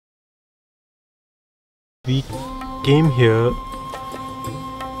We came here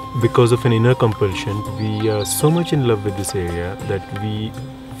because of an inner compulsion. We are so much in love with this area that we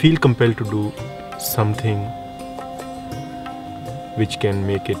feel compelled to do something which can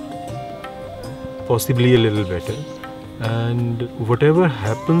make it possibly a little better. And whatever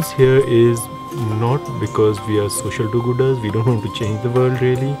happens here is not because we are social do-gooders, we don't want to change the world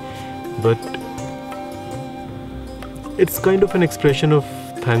really, but it's kind of an expression of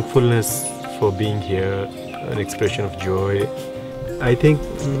thankfulness for being here, an expression of joy. I think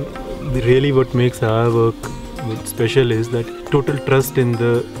really what makes our work special is that total trust in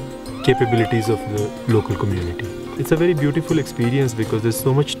the capabilities of the local community. It's a very beautiful experience because there's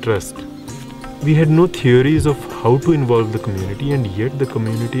so much trust. We had no theories of how to involve the community, and yet the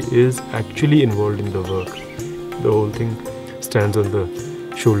community is actually involved in the work. The whole thing stands on the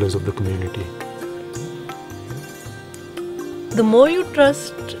shoulders of the community. The more you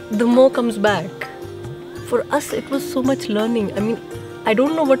trust, the more comes back. For us, it was so much learning. I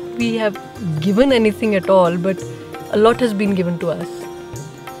don't know what we have given anything at all, but a lot has been given to us.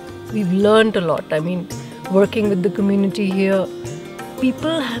 We've learned a lot. Working with the community here,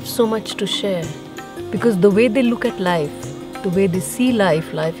 people have so much to share because the way they look at life, the way they see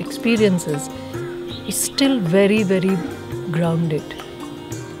life experiences is still very, very grounded.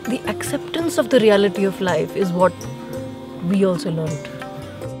 The acceptance of the reality of life is what we also learned.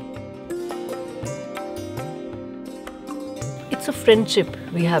 It's a friendship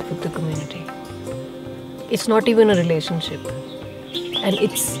we have with the community. It's not even a relationship. And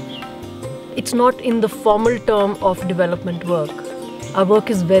it's not in the formal term of development work. Our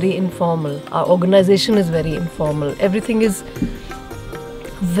work is very informal. Our organization is very informal. Everything is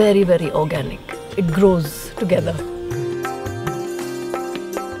very, very organic. It grows together.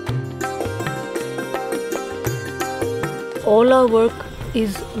 All our work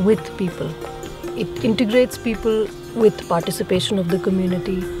is with people. It integrates people with participation of the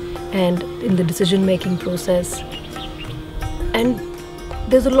community and in the decision-making process. And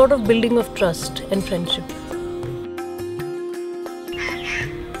there's a lot of building of trust and friendship.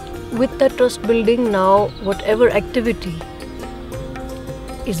 With that trust building now, whatever activity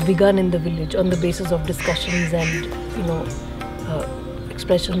is begun in the village on the basis of discussions and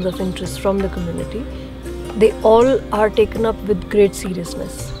expressions of interest from the community, they all are taken up with great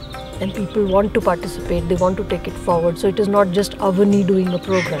seriousness. And people want to participate, they want to take it forward. So it is not just Avani doing a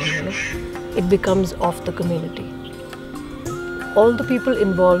program, It becomes of the community. All the people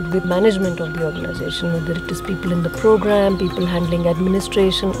involved with management of the organization, whether it is people in the program, people handling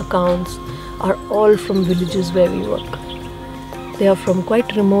administration, accounts, are all from villages where we work. They are from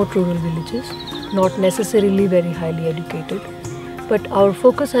quite remote rural villages, not necessarily very highly educated, but our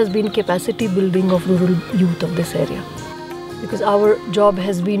focus has been capacity building of rural youth of this area. Because our job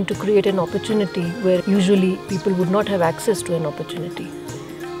has been to create an opportunity where usually people would not have access to an opportunity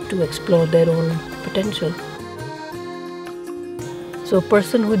to explore their own potential. So a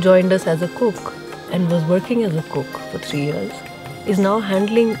person who joined us as a cook and was working as a cook for 3 years is now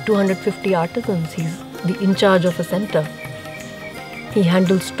handling 250 artisans. He's in charge of a center. He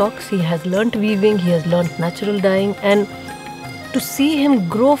handles stocks, he has learnt weaving, he has learnt natural dyeing, and to see him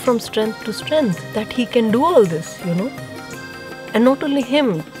grow from strength to strength, that he can do all this, And not only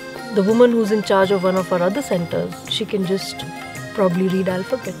him, the woman who's in charge of one of our other centers, she can just probably read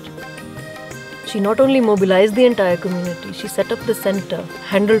alphabet. She not only mobilized the entire community, she set up the center,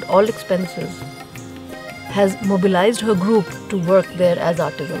 handled all expenses, has mobilized her group to work there as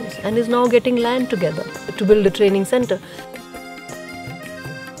artisans, and is now getting land together to build a training center.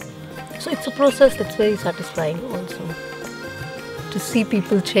 So it's a process that's very satisfying also, to see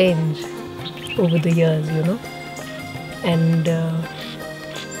people change over the years, and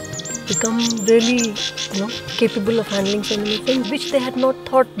become really, capable of handling so many things which they had not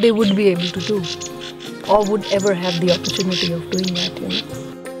thought they would be able to do or would ever have the opportunity of doing that,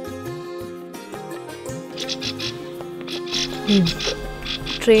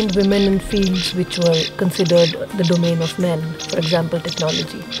 We've trained women in fields which were considered the domain of men, for example,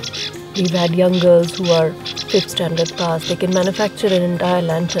 technology. We've had young girls who are 5th standard pass. They can manufacture an entire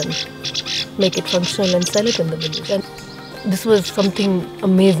lantern, make it functional and sell it in the village. And this was something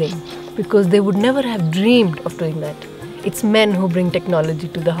amazing because they would never have dreamed of doing that. It's men who bring technology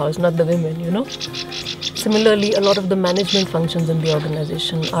to the house, not the women, Similarly, a lot of the management functions in the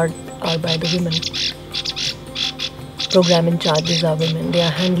organization are by the women. Program in charges are women. They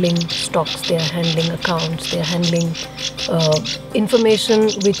are handling stocks, they are handling accounts, they are handling information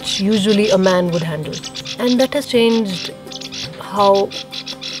which usually a man would handle. And that has changed how,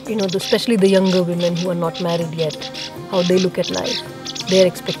 especially the younger women who are not married yet, how they look at life, their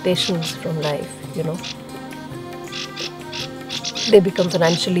expectations from life, They become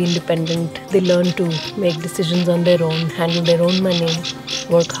financially independent. They learn to make decisions on their own, handle their own money,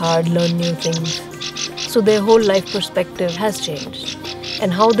 work hard, learn new things. So their whole life perspective has changed.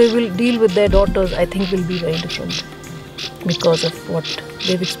 And how they will deal with their daughters, I think, will be very different because of what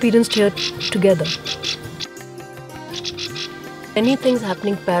they've experienced here together. Many things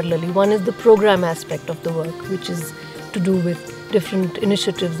happening parallelly. One is the program aspect of the work, which is to do with different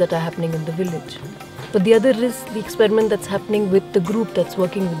initiatives that are happening in the village. But the other is the experiment that's happening with the group that's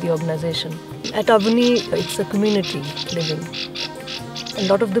working with the organization. At Avani, it's a community living. A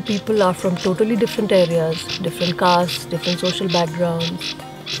lot of the people are from totally different areas, different castes, different social backgrounds.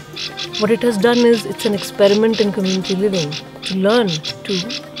 What it has done is it's an experiment in community living, to learn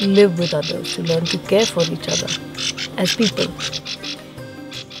to live with others, to learn to care for each other as people.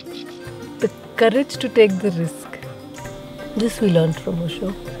 The courage to take the risk. This we learned from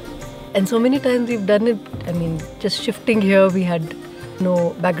Osho. And so many times we've done it. I mean, just shifting here, we had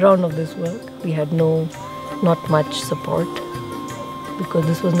no background of this work. We had not much support, because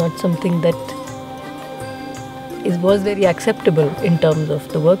this was not something that was very acceptable in terms of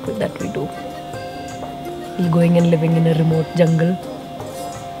the work that we do. We're going and living in a remote jungle.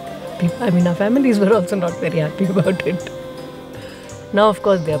 Our families were also not very happy about it. Now, of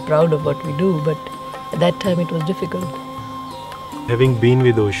course, they are proud of what we do, but at that time it was difficult. Having been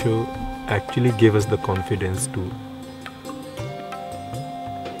with Osho actually gave us the confidence to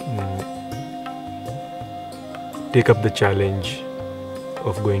take up the challenge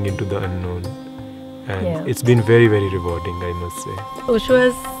of going into the unknown. And it's been very, very rewarding, I must say. Osho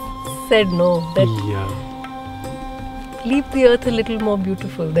has said no, that leave the earth a little more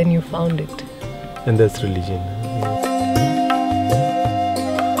beautiful than you found it. And that's religion.